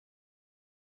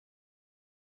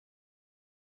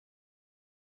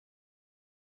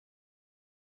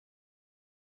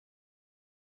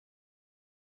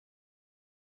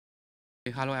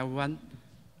Hello everyone.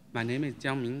 My name is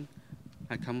Jiang Ming.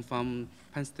 I come from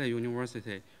Penn State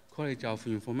University, College of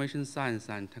Information Science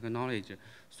and Technology,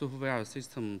 Software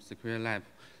System Security Lab.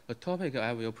 The topic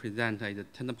I will present is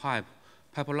TaintPipe,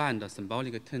 pipeline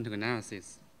symbolic taint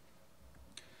analysis.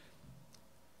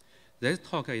 This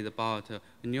talk is about a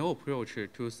new approach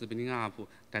to speeding up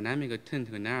dynamic taint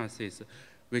analysis,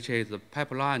 which is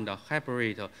pipeline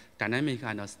hybrid dynamic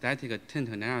and static taint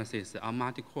analysis on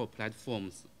multi-core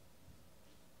platforms.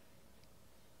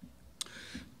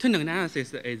 Taint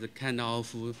analysis is a kind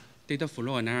of data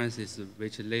flow analysis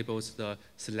which labels the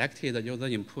selected user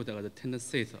input as a taint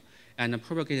set and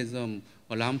propagates them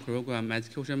along program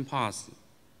execution paths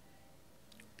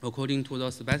according to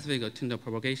the specific taint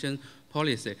propagation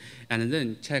policy, and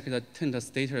then check the taint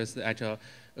status at a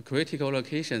critical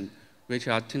location, which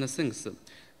are taint sinks.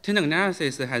 Taint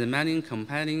analysis has many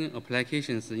compelling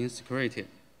applications in security.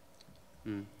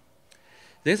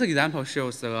 This example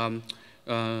shows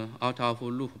out of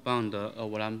loop bound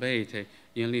vulnerability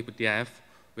in libdf,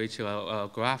 which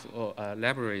graph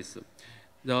libraries.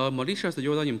 The malicious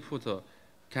user input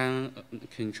can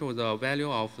control the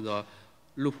value of the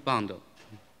loop bound,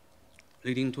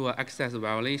 leading to access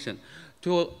violation.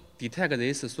 To detect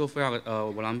this software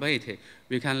vulnerability,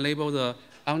 we can label the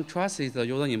untrusted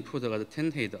user input as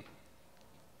tainted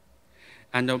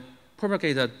and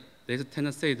propagate this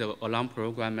taint set along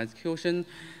program execution.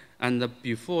 And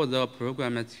before the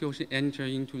program execution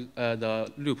enters into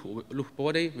the loop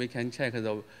body, we can check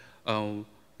the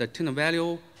taint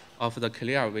value of the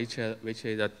clear, which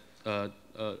is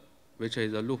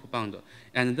the loop bound,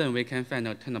 and then we can find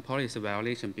a taint policy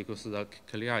violation because the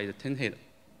clear is tainted.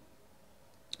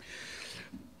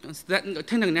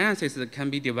 Taint analysis can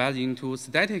be divided into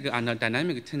static and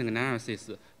dynamic taint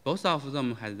analysis. Both of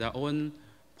them have their own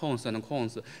pros and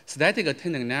cons. Static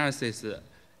taint analysis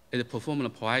is performed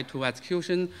prior to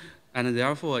execution, and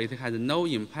therefore it has no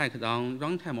impact on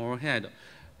runtime overhead.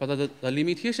 But the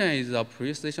limitation is the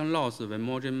precision loss when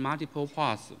merging multiple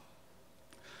paths.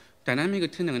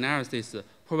 Dynamic taint analysis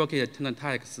propagates taint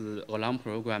tags along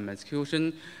program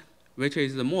execution, which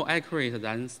is more accurate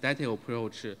than static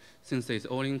approach since it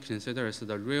only considers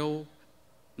the real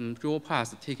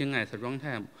path taken at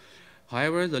runtime.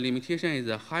 However, the limitation is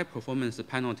a high performance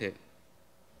penalty.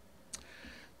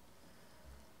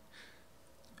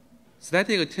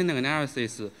 Static taint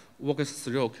analysis works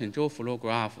through control flow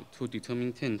graph to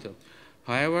determine taint.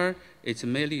 However, it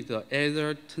may lead to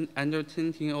either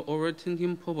under-tainting or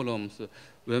over-tainting problems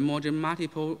when merging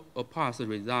multiple paths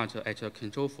result at a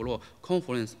control flow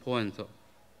confluence point.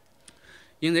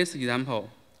 In this example,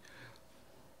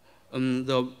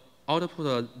 the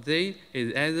output Z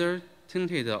is either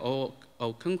tainted or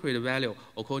a concrete value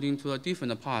according to a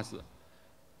different path.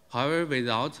 However,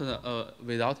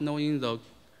 without knowing the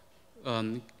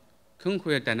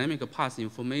concrete dynamic path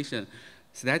information,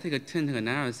 static taint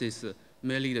analysis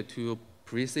may lead to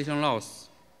precision loss.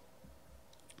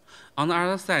 On the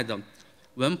other side,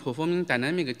 when performing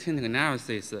dynamic taint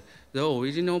analysis, the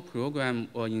original program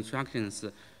or instructions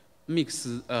mix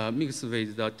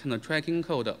with the taint tracking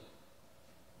code.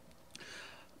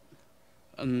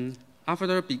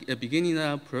 After beginning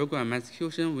the program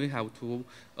execution, we have to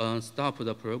stop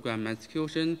the program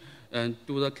execution and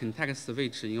do the context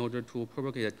switch in order to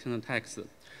propagate taint tags.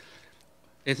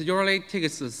 It usually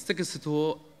takes 6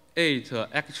 to 8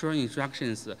 actual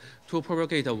instructions to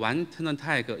propagate one taint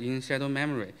tag in shadow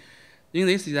memory. In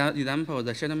this example,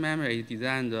 the shadow memory is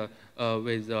designed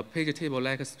with a page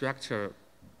table-like structure.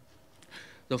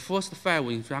 The first 5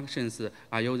 instructions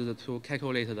are used to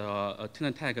calculate the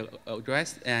taint tag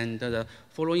address, and the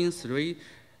following 3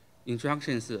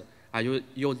 instructions are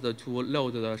used to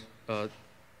load the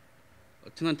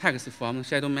taint tags from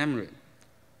shadow memory.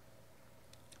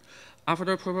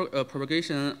 After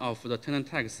propagation of the taint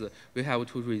tags, we have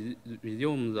to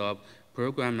resume the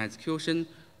program execution.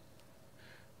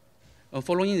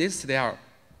 Following this step,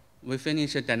 we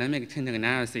finish dynamic taint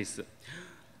analysis.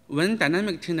 When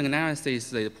dynamic taint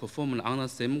analysis is performed on the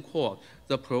same core,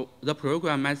 the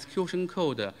program execution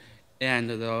code and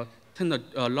the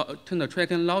taint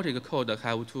tracking logic code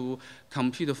have to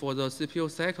compete for the CPU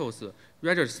cycles,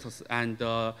 registers, and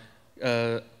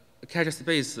cache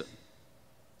space,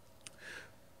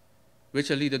 which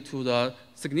lead to the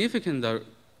significant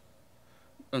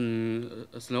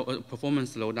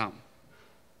performance slowdown.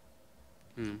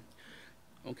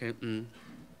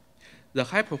 The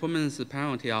high performance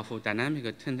penalty of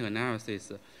dynamic taint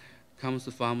analysis comes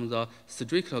from the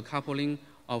strict coupling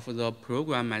of the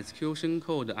program execution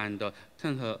code and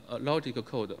taint logic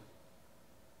code.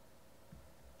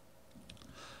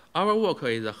 Our work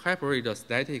is a hybrid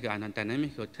static and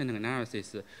dynamic taint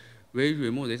analysis. We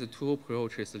remove these two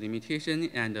approaches' limitations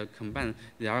and combine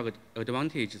their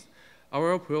advantages.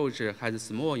 Our approach has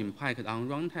small impact on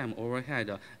runtime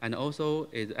overhead and also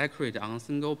is accurate on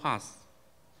single pass.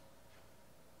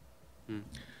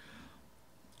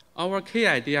 Our key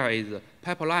idea is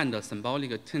pipeline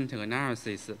symbolic taint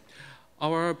analysis.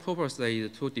 Our purpose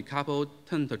is to decouple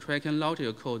taint tracking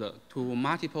logic code to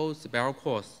multiple spell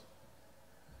cores.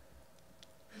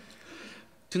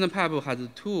 TaintPipe has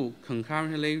two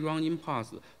concurrently running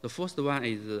paths. The first one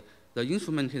is the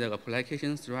instrumented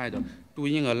application thread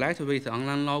doing a lightweight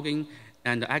online logging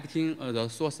and acting as the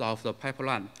source of the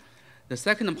pipeline. The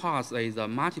second path is a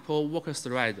multiple worker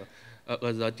thread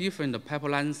as a different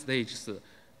pipeline stages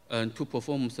to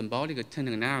perform symbolic taint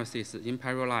analysis in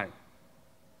parallel.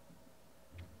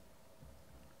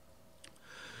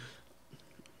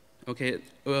 Okay,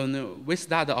 we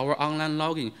start our online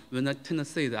logging when the taint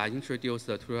seeds are introduced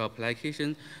to the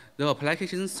application. The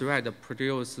application thread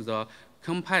produces the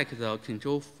compact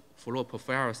control flow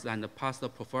profiles and pass the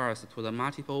profiles to the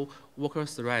multiple worker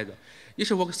thread.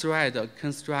 Each worker thread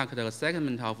constructs a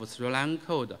segment of 3-line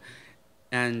code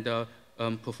and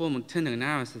perform taint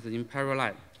analysis in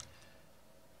parallel.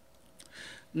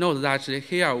 Note that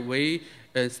here we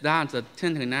start the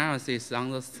taint analysis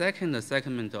on the second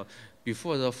segment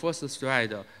before the first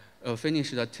thread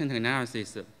finishes the taint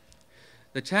analysis.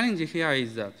 The challenge here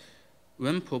is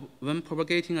when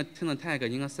propagating a taint tag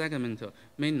in a segment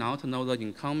may not know the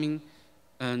incoming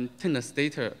taint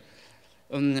state.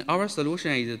 Our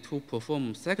solution is to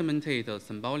perform segmented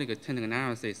symbolic taint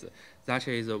analysis, such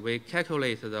as we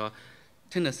calculate the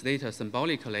taint state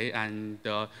symbolically and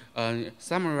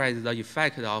summarize the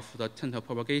effect of the taint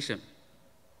propagation.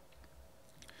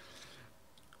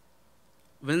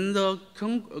 When the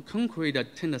concrete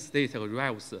taint state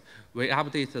arrives, we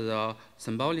update the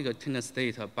symbolic taint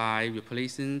state by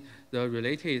replacing the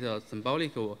related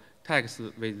symbolic tags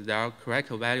with their correct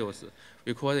values.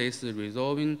 We call this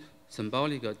resolving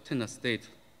symbolic taint state.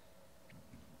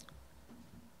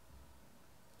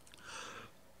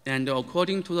 And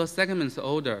according to the segment's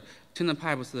order,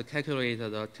 TaintPipes calculate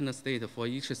the taint state for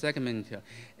each segment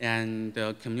and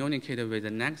communicate with the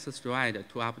next thread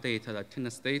to update the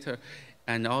taint state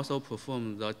and also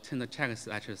perform the taint checks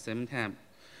at the same time.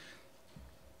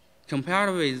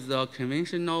 Compared with the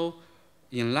conventional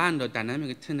inlined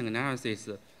dynamic taint analysis,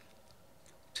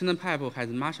 TaintPipe has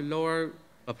much lower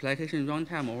application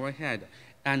runtime overhead,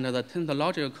 and the taint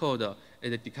logic code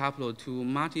is decoupled to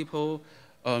multiple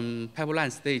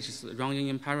pipeline stages running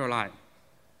in parallel.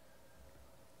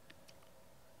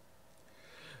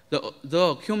 The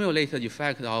accumulated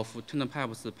effect of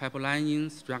TaintPipe's pipelining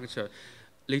structure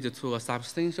leads to a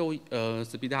substantial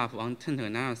speed up on taint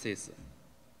analysis.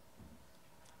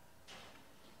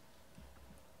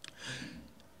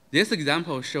 This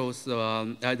example shows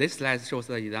this slide shows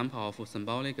the example of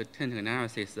symbolic taint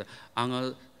analysis on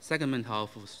a segment of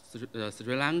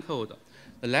 3-line code.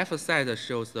 The left side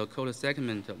shows the code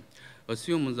segment.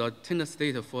 Assume the taint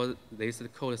state for this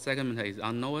code segment is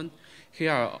unknown.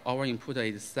 Here, our input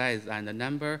is size and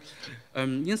number.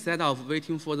 Instead of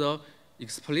waiting for the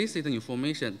explicit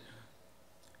information,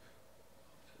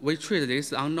 we treat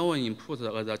this unknown input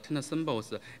as the taint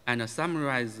symbols and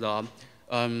summarize the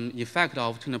effect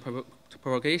of taint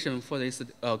propagation for this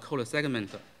code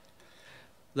segment.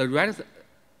 The right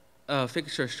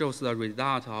figure shows the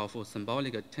result of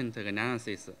symbolic taint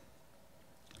analysis.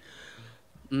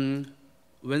 When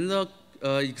the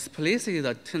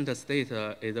explicit taint state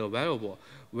is available,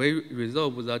 we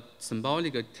resolve the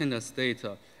symbolic taint state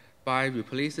by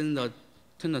replacing the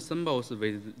taint symbols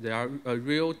with their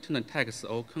real taint tags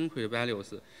or concrete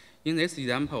values. In this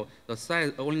example, the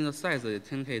size, only the size is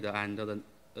tainted and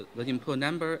the input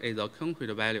number is a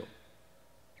concrete value.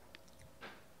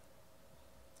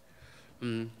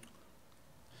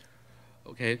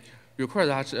 Okay, recall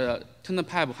that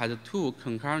TaintPipe has two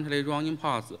concurrently running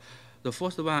paths. The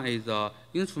first one is the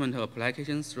instrument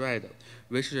application thread,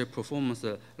 which performs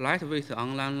lightweight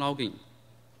online logging.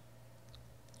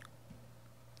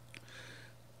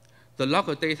 The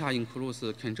log data includes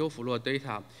control flow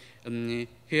data.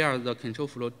 Here, the control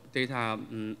flow data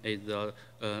is the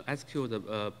execute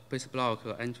base block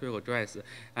entry address,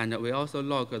 and we also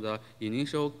log the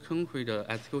initial concrete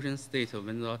execution state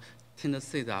when the taint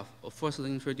seeds are first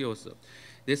introduced.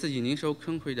 This initial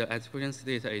concrete execution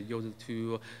state is used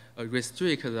to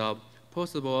restrict the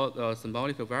possible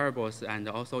symbolic variables and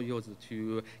also used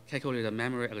to calculate the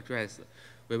memory address.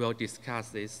 We will discuss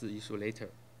this issue later.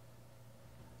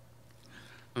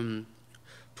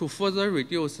 To further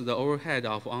reduce the overhead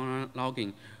of online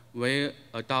logging, we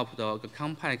adopt the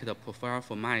compact profile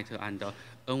format and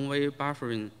N-way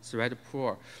buffering thread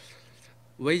pool.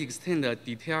 We extend the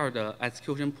detailed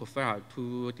execution profile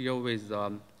to deal with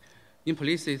the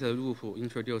implicit loop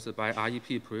introduced by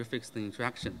REP prefixed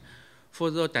instruction. For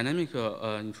the dynamic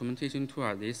instrumentation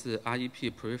tool, this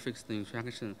REP prefixed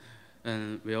instruction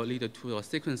will lead to a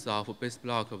sequence of base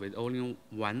block with only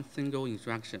one single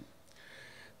instruction.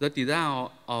 The design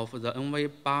of the N-way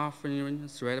buffering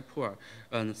thread pool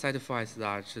satisfies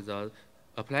that the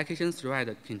application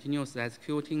thread continues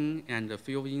executing and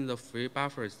fill in the free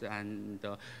buffers and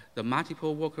the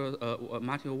multiple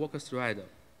worker thread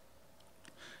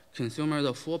consume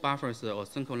the full buffers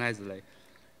asynchronously.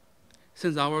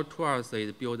 Since our tools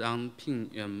is built on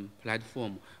Peng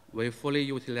platform, we fully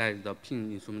utilize the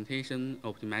Peng instrumentation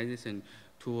optimization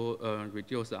to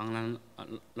reduce online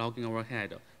logging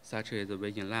overhead, such as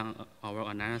we inline our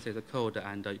analysis code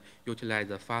and utilize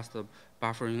the fast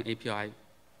buffering API.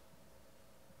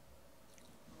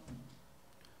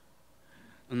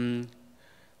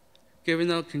 Given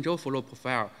the control flow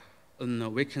profile,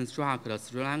 we construct the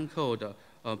 3-line code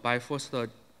by first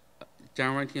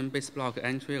generating base block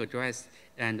entry address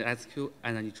and execute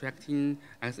and extracting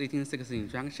x86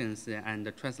 instructions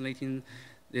and translating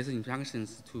these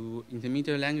instructions to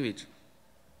intermediate language.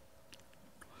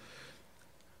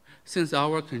 Since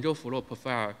our control flow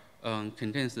profile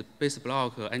contains base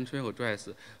block entry address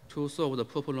to solve the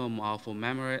problem of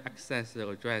memory access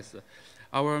address,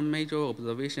 our major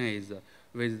observation is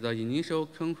with the initial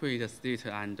concrete state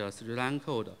and 3-line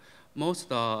code,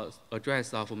 most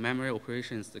address of memory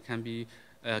operations can be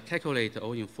calculated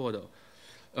or inferred.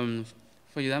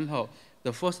 For example,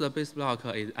 the first base block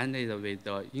is ended with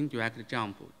the indirect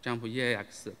jump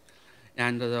EAX,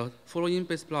 and the following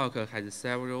base block has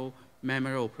several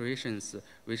memory operations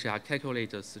which are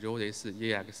calculated through this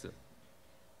EAX.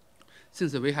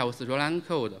 Since we have 3-line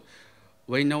code,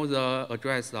 we know the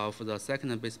address of the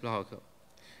second base block.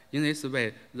 In this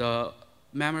way, the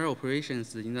memory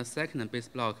operations in the second base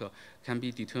block can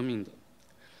be determined.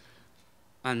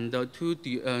 And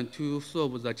to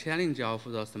solve the challenge of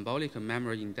the symbolic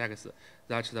memory index,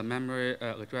 that the memory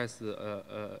address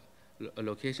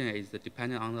location is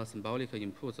dependent on the symbolic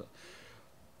input,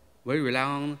 we rely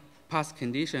on path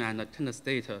condition and taint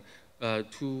state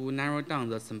to narrow down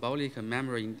the symbolic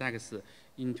memory index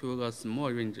into a small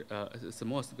range,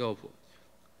 small scope.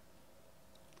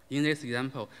 In this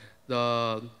example,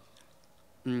 the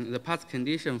path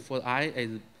condition for I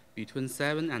is between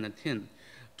 7 and 10.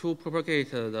 To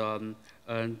propagate the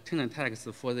taint text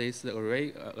for this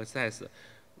array access,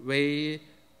 we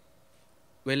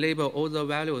label all the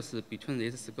values between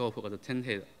this scope as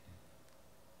tainted.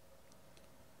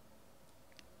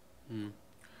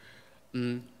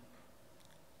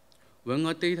 When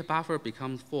a data buffer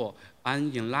becomes full,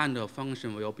 an inlined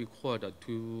function will be called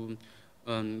to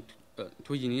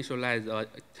initialize a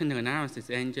taint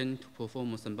analysis engine to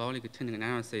perform symbolic taint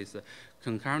analysis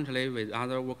concurrently with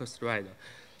other worker threads.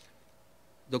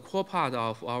 The core part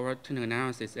of our taint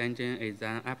analysis engine is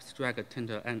an abstract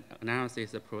taint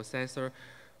analysis processor,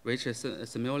 which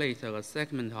simulates a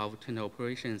segment of taint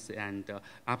operations and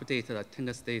updates the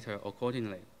taint state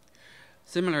accordingly.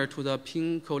 Similar to the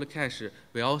Peng code cache,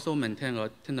 we also maintain a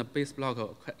taint base block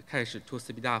cache to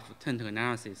speed up taint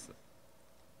analysis.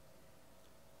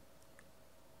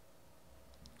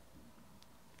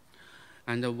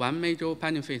 And one major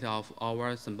benefit of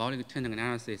our symbolic taint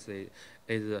analysis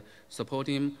is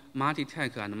supporting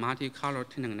multi-tag and multi-color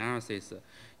taint analysis.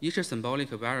 Each symbolic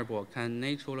variable can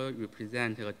naturally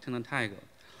represent a taint tag.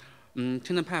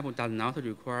 TaintPipe does not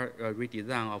require a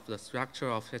redesign of the structure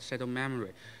of shadow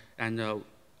memory, and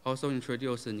also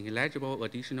introduce negligible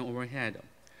additional overhead.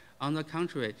 On the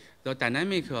contrary, the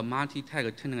dynamic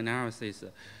multi-tag taint analysis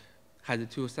has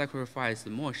to sacrifice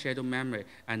more shadow memory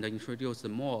and introduce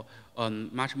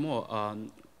much more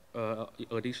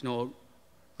additional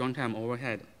runtime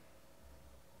overhead.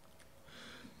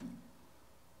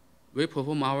 We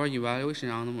perform our evaluation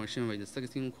on the machine with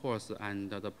 16 cores, and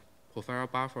the profile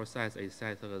buffer size is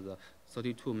set as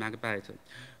 32 megabytes.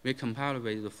 We compare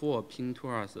with 4 Peng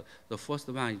tools. The first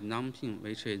one is non-Peng,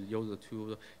 which is used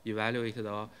to evaluate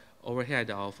the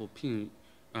overhead of Peng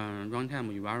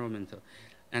runtime environment.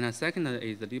 And the second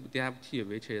is the libDFT,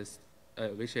 which is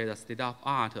a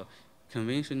state-of-art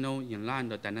conventional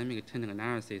inlined dynamic taint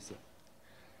analysis.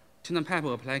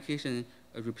 TaintPipe application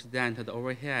represent the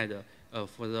overhead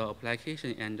for the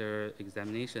application under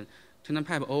examination.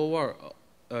 TaintPipe over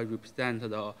represent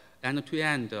the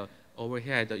end-to-end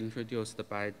overhead introduced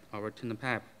by our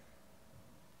TaintPipe.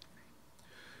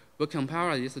 We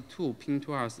compare these two Peng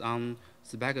tools on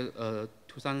SPEC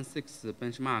 2006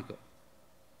 benchmark.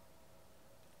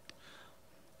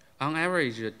 On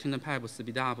average, TaintPipe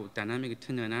speed up dynamic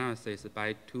taint analysis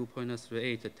by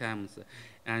 2.38 times,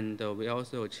 and we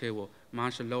also achieve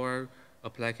much lower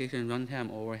application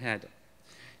runtime overhead.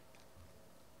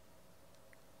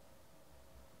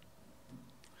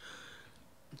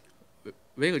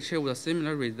 We achieved a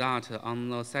similar result on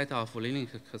the set of Linux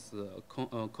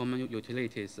common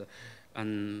utilities.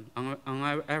 And on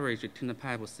average,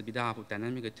 TaintPipe speed up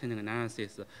dynamic taint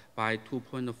analysis by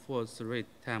 2.43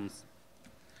 times.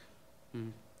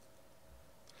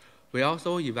 We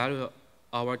also evaluate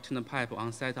our TaintPipe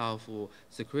on set of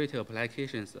security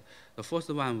applications. The first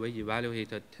one, we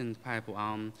evaluated TaintPipe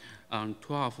on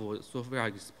 12 software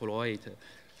exploit,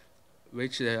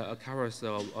 which covers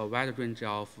a wide range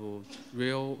of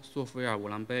real software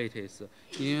vulnerabilities.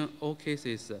 In all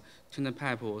cases,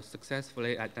 TaintPipe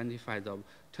successfully identified the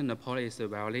taint policy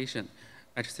violation.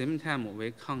 At the same time,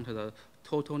 we count the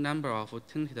total number of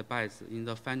tainted bytes in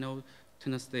the final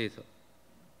taint state.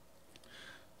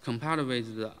 Compared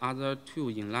with the other two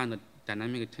inline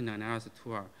dynamic taint analysis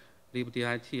tools,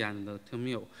 libDIT and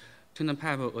TaintMill,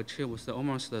 TaintPipe achieves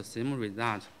almost the same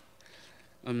result.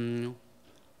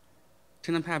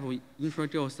 TaintPipe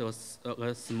introduced a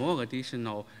small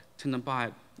additional taint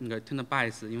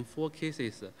bytes in 4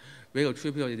 cases. We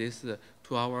attribute this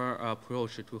to our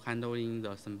approach to handling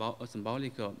the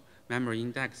symbolic memory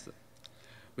index.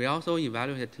 We also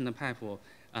evaluate TaintPipe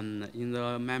in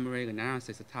the memory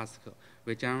analysis task.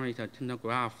 We generate taint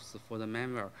graphs for the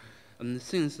memory.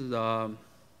 Since the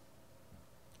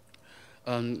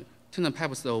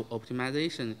TaintPipe's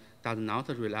optimization does not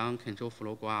rely on control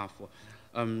flow graph,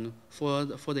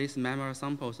 for these memory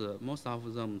samples, most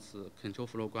of them's control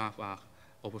flow graphs are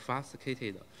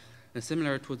obfuscated.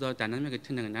 Similar to the dynamic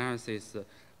taint analysis,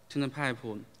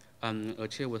 TaintPipe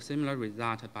achieves a similar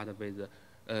result, but with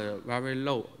very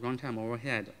low runtime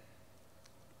overhead.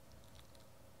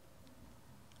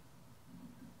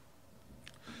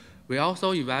 We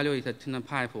also evaluated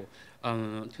TaintPipe's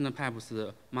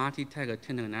multi-tag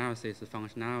taint analysis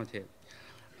functionality.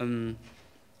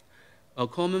 A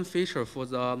common feature for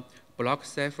the block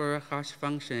cipher hash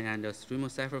function and stream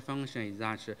cipher function is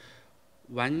that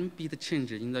 1 bit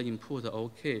change in the input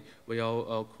OK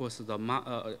will cause the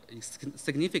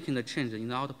significant change in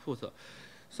the output.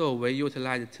 So we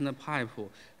utilize TaintPipe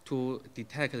to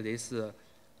detect this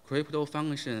crypto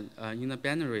function in the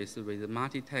binaries with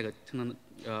multi-tag taint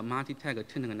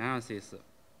analysis.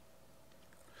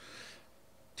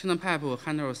 TaintPipe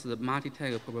handles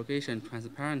multi-tag propagation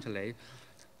transparently.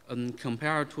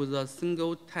 Compared to the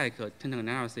single-tag taint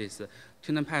analysis,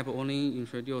 TaintPipe only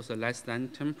introduces less than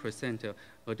 10%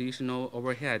 additional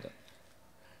overhead,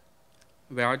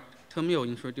 where TaintMill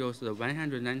introduced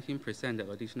 119%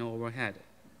 additional overhead.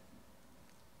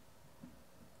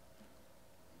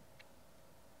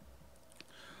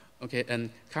 Okay, and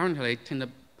currently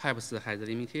TaintPipe has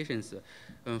limitations.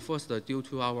 First, due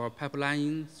to our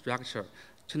pipeline structure,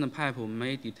 TaintPipe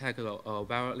may detect a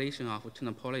violation of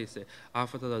taint policy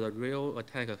after the real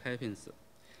attack happens.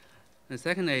 And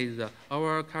second is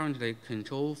our currently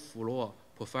control flow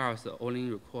profiles only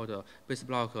record base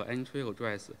block entry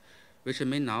address, which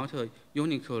may not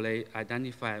uniquely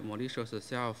identify malicious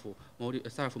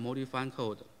self-modifying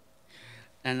code.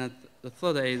 And the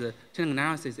third is taint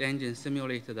analysis engine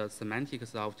simulates the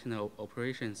semantics of taint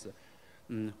operations,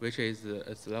 which is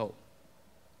slow.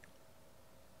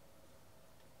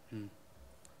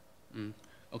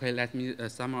 Okay, let me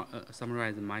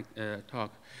summarize my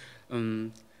talk.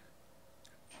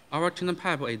 Our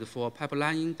TaintPipe is for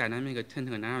pipeline dynamic taint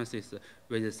analysis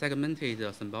with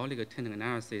segmented symbolic taint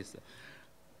analysis.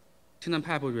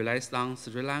 TaintPipe relies on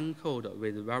 3-line code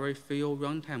with very few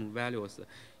runtime values,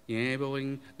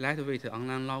 enabling lightweight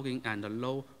online logging and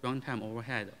low runtime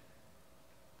overhead.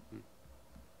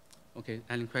 Okay,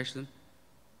 any question?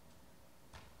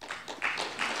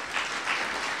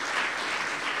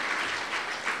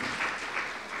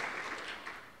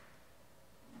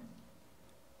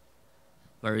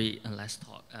 Very nice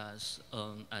talk.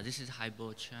 This is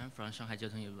Haibo Chen from Shanghai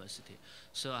Jiao University.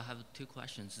 So I have 2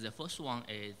 questions. The first one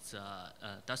is,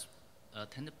 does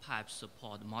TaintPipe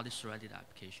support multi-threaded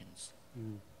applications?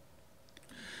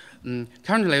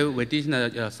 Currently, we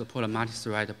didn't support a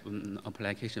multi-thread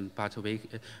application, but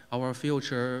our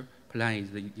future plan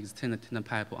is to extend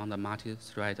TaintPipe on the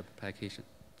multi-thread application.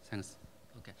 Thanks.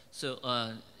 Okay, so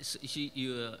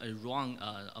you run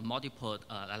multiple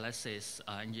analysis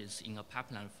engines in a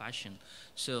pipeline fashion.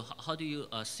 So how do you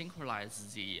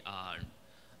synchronize the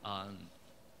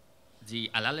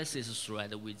analysis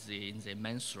thread with the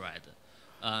main thread?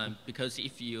 because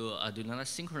if you do not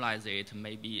synchronize it,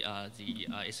 maybe the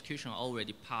execution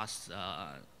already passed,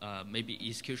 maybe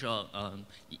execution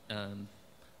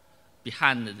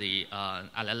behind the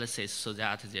analysis, so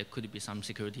that there could be some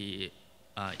security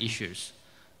issues.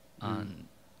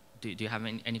 Do you have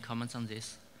any comments on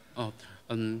this? Oh,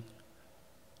 let me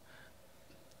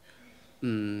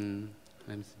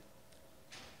see.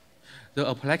 The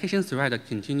application thread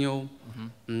continue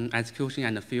execution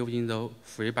and fill in the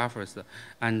free buffers.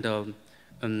 And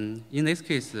in this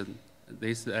case,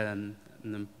 this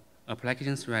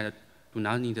application thread do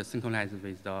not need to synchronize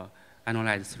with the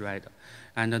analyze thread.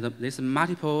 And this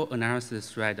multiple analysis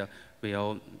thread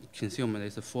will consume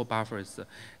these 4 buffers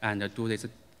and do this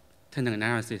taint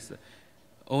analysis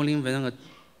only when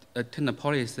a taint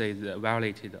policy is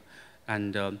violated.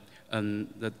 And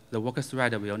the worker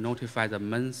thread will notify the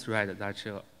main thread that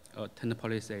taint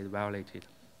policy is violated.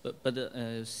 But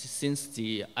since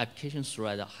the application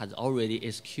thread has already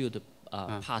executed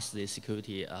past the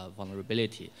security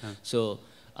vulnerability, so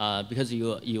because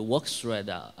your work thread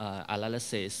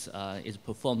analysis is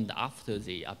performed after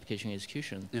the application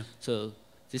execution, so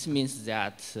this means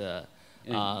that the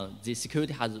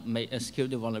security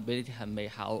security vulnerability may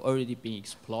have already been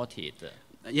exploited.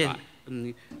 Yeah.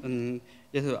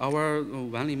 Yes, our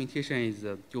one limitation is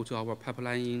due to our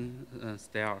pipeline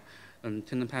style.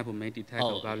 TaintPipe may detect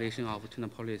a violation of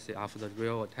taint policy after the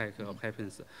real attack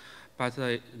happens. But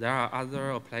there are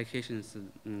other applications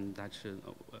that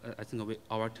I think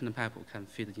our TaintPipe can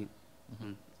fit in.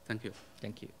 Thank you.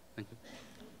 Thank you. Thank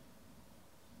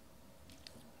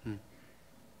you.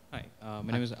 Hi,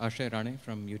 my name is Ashay Rane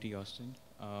from UT Austin.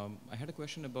 I had a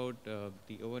question about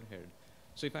the overhead.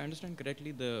 So if I understand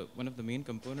correctly, one of the main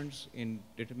components in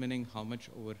determining how much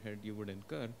overhead you would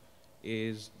incur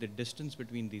is the distance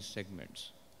between these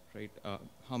segments, right?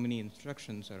 How many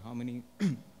instructions or how many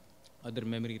other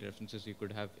memory references you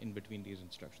could have in between these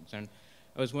instructions. And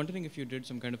I was wondering if you did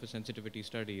some kind of a sensitivity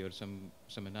study or some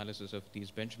analysis of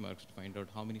these benchmarks to find out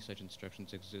how many such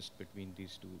instructions exist between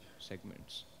these 2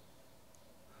 segments.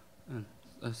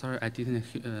 Sorry, I didn't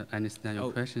understand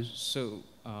your question. So,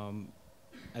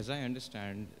 as I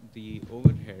understand, the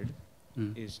overhead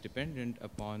is dependent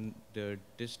upon the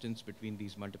distance between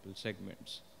these multiple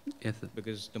segments. Yes, sir.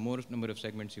 Because the more number of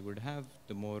segments you would have,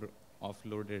 the more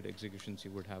offloaded executions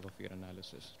you would have of your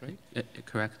analysis, right?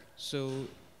 Correct. So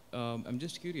I'm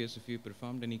just curious if you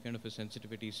performed any kind of a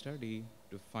sensitivity study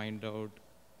to find out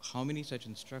how many such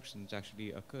instructions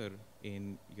actually occur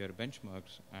in your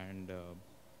benchmarks and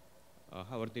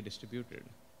how are they distributed?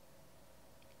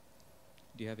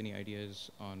 Do you have any ideas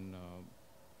on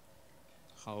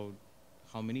how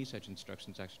many such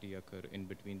instructions actually occur in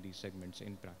between these segments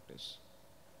in practice?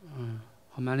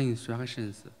 How many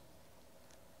instructions?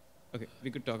 Okay,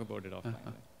 we could talk about it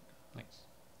offline. Thanks.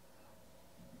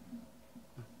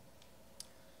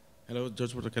 Hello,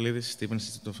 George Portokalidis, Stevens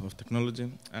Institute of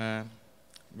Technology.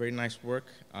 Very nice work.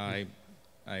 I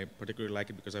particularly like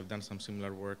it because I've done some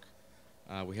similar work.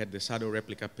 We had the shadow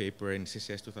replica paper in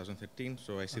CCS 2013,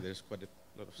 so I see there's quite a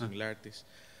lot of similarities.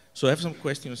 So I have some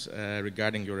questions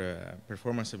regarding your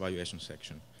performance evaluation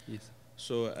section. Yes.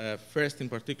 So first in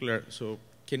particular, so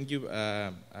can you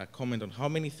comment on how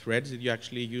many threads did you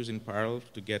actually use in parallel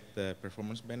to get the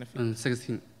performance benefit?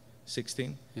 16.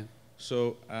 16? Yeah.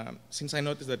 So since I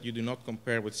noticed that you do not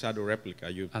compare with shadow replica,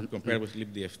 you compare with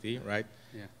libdft, right?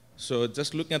 Yeah. So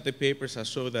just looking at the papers, I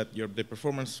saw that the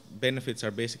performance benefits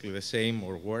are basically the same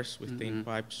or worse with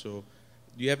TaintPipe. So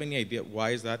do you have any idea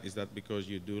why is that? Is that because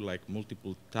you do like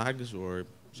multiple tags or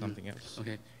something else?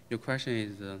 Okay. Your question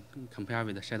is compared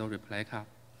with the shadow replica.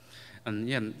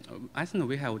 Yeah, I think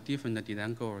we have different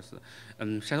design goals.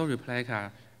 Shadow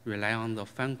replica rely on the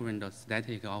fine-grained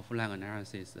static offline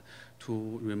analysis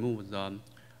to remove the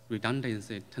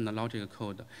redundancy technological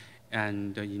code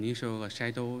and the initial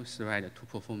shadow thread to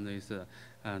perform this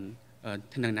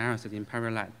taint analysis in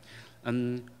parallel.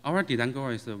 Our design goal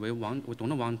is we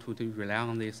don't want to rely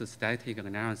on this static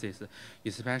analysis,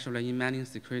 especially in many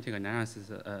security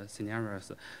analysis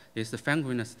scenarios. This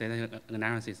fine-grained static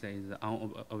analysis is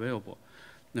unavailable.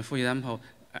 For example,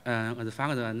 the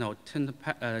fact that no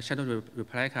shadow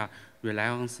replica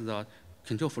relies on the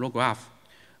control flow graph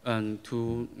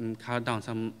to cut down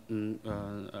some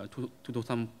to do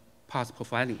some path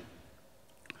profiling.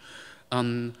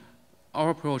 Our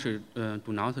approach do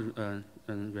not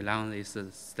rely on this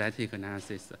static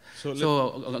analysis.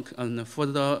 So for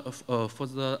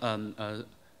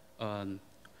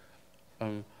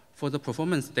the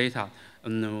performance data,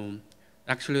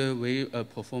 actually we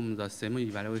perform the same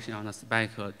evaluation on the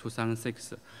SPEC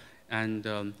 2006,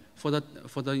 And for the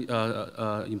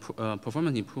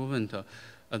performance improvement,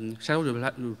 Xiao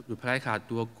replica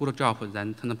do a good job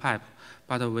than TaintPipe,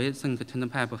 but we think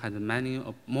TaintPipe has many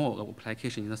more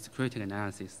applications in the security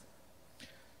analysis.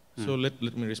 So let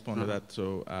me respond to that.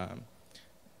 So,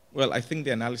 well, I think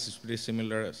the analysis is pretty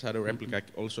similar. Shadow replica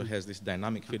also has this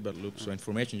dynamic feedback loop. So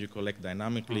information you collect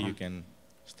dynamically, you can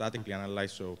statically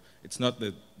analyze. So it's not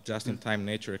the just-in-time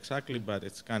nature exactly, but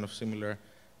it's kind of similar.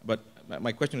 But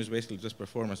my question is basically just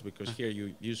performance, because here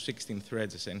you use 16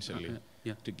 threads essentially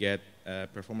to get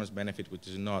performance benefit, which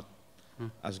is not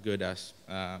as good as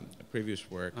previous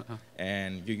work,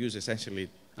 and you use essentially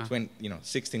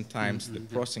 16 times the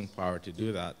processing power to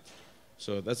do that.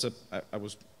 So that's I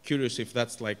was curious if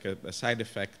that's like a side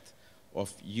effect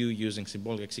of you using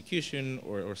symbolic execution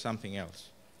or something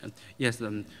else. Yes,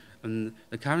 the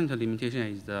current limitation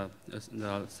is the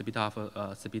speed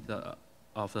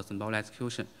of the symbolic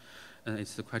execution.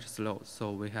 It's quite slow,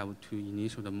 so we have to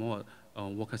initiate more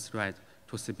worker thread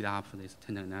to speed up this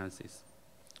taint analysis.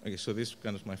 Okay, so this is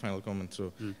kind of my final comment.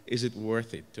 So, is it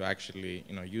worth it to actually,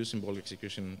 use symbolic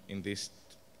execution in this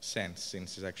sense,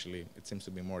 since it seems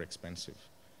to be more expensive?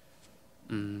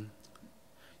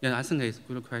 Yeah, I think it's a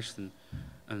good question.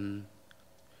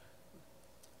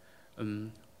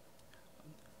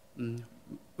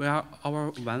 Well,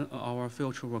 our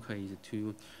future work is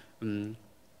to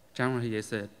generate this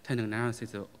taint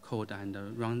analysis code and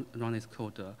run this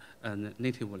code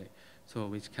natively, so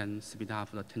which can speed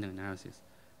up the taint analysis.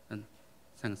 And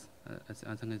thanks.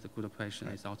 I think it's a good question.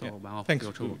 It's also one of Thanks.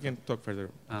 future We work. can talk further.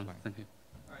 Thank you.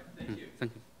 All right, thank you.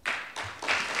 Thank you.